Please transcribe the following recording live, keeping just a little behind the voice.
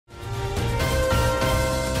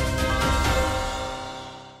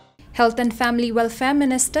Health and Family Welfare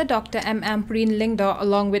Minister Dr. M. Ampreen Lingdo,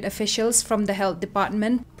 along with officials from the Health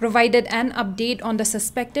Department, provided an update on the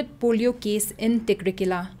suspected polio case in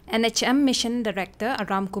Tikrikilla. NHM Mission Director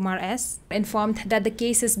Aram Kumar S. informed that the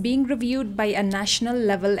case is being reviewed by a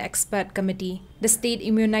national-level expert committee. The State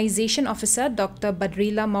Immunization Officer Dr.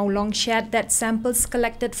 Badrila Maulong shared that samples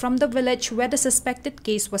collected from the village where the suspected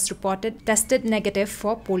case was reported tested negative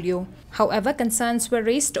for polio. However, concerns were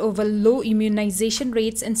raised over low immunization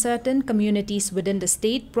rates in certain communities within the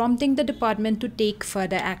state, prompting the department to take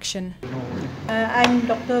further action. I'm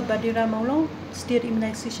Dr. Badrila Maulong, State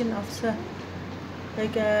Immunization Officer.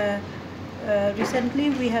 Recently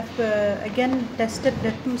we have again tested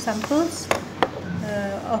the 2 samples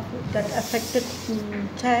of that affected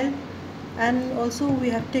child, and also we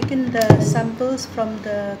have taken the samples from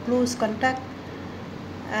the close contact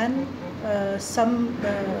and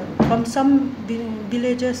from some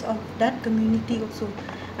villages of that community also,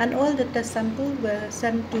 and all the test samples were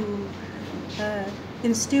sent to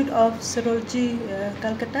Institute of Serology,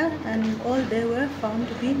 Calcutta, and all they were found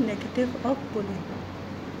to be negative of polio.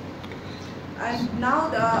 And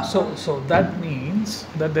now so that means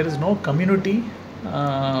that there is no community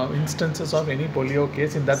instances of any polio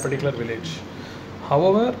case in that particular village.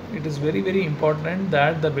 However, it is very, very important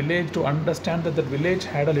that the village, to understand that the village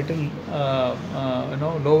had a little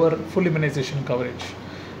lower full immunization coverage.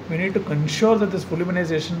 We need to ensure that this full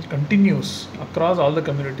immunization continues across all the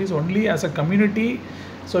communities. Only as a community,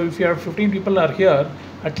 so if you have 15 people are here,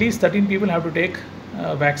 at least 13 people have to take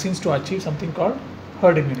vaccines to achieve something called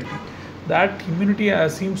herd immunity. That immunity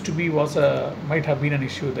seems to be might have been an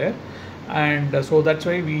issue there, and so that's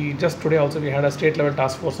why we just today also we had a state level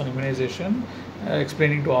task force on immunization,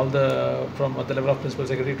 explaining to all the, from the level of principal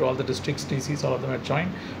secretary to all the districts, DCs, all of them had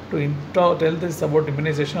joined to tell this about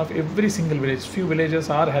immunization of every single village. Few villages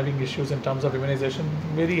are having issues in terms of immunization,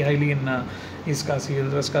 very highly in East Kasi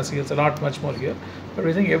Hills, West Kasi Hills, a lot much more here. But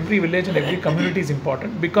we think every village and every community is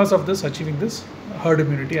important. Because of this, achieving this herd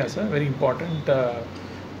immunity as a very important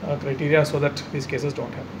criteria, so that these cases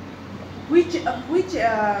don't happen. Which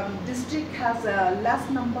district has a less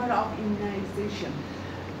number of immunization?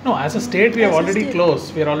 No, as a state we have already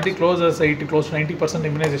closed. We are already close as close to 90%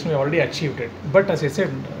 immunization. We have already achieved it. But as I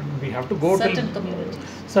said, we have to go to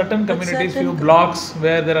certain communities, few blocks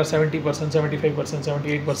where there are 70%,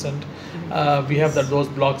 75%, 78%. We have those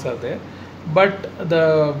blocks are there. But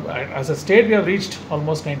as a state we have reached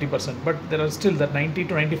almost 90%. But there are still that 90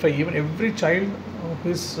 to 95. Even every child who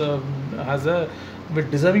is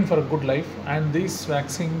deserving for a good life, and these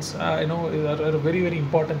vaccines are a very, very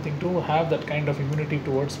important thing to have that kind of immunity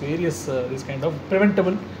towards various these kind of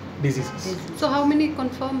preventable diseases. So how many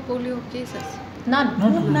confirmed polio cases? None.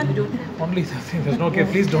 Only there's no case.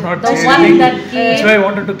 Please do not say anything. That's why I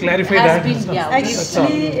wanted to clarify that.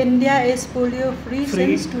 Actually, India is polio free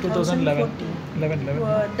since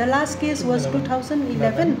 2014. The last case was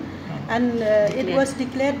 2011. And it was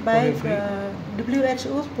declared by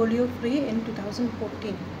WHO polio free in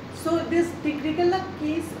 2014. So this Tikrikilla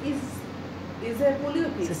case is a polio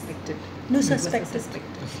case? Suspected. No, suspected.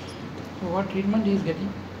 What treatment he is getting?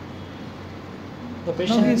 The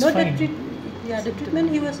patient is fine. The treatment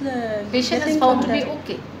he was patient is found to be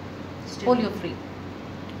okay, polio free.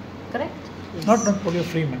 Correct? Yes. Not polio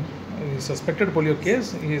free, man. Suspected polio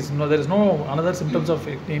case there is no another symptoms of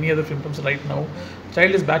any other symptoms right now.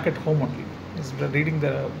 Child is back at home only. Is leading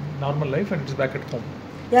the normal life and it is back at home.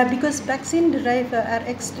 Yeah, because vaccine derived are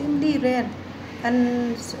extremely rare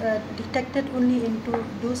and detected only into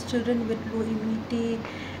those children with low immunity,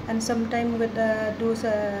 and sometimes with those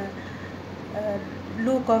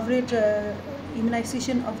low coverage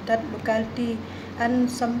immunization of that locality, and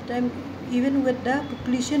sometimes even with the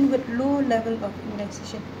population with low level of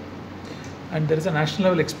immunization. And there is a national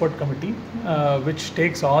level expert committee which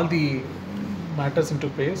takes all the matters into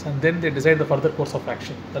place, and then they decide the further course of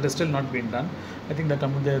action. That is still not been done. I think they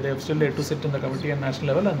have still to sit in the committee on national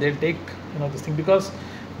level, and they'll take this thing, because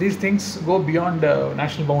these things go beyond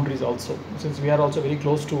national boundaries also. Since we are also very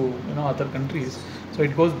close to other countries, so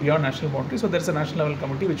it goes beyond national boundaries. So there is a national level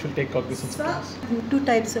committee which will take cognizance of this. 2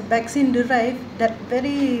 types of vaccine derived that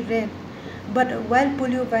very rare, but wild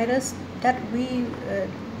polio virus that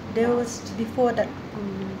there was before that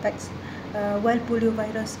wild polio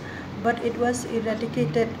virus, but it was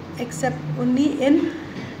eradicated except only in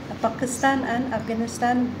Pakistan and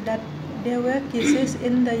Afghanistan, that there were cases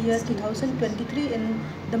in the year 2023 in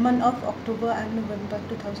the month of October and November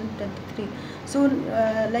 2023. So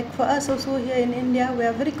like for us also here in India, we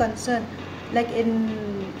are very concerned, like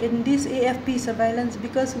in this AFP surveillance,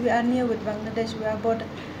 because we are near with Bangladesh, we are border,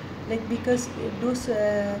 like because those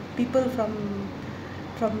people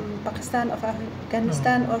from Pakistan or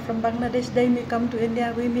Afghanistan or from Bangladesh, they may come to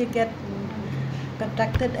India, we may get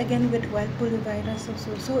contacted again with wild polio virus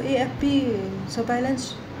also. So AFP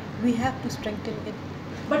surveillance, we have to strengthen it.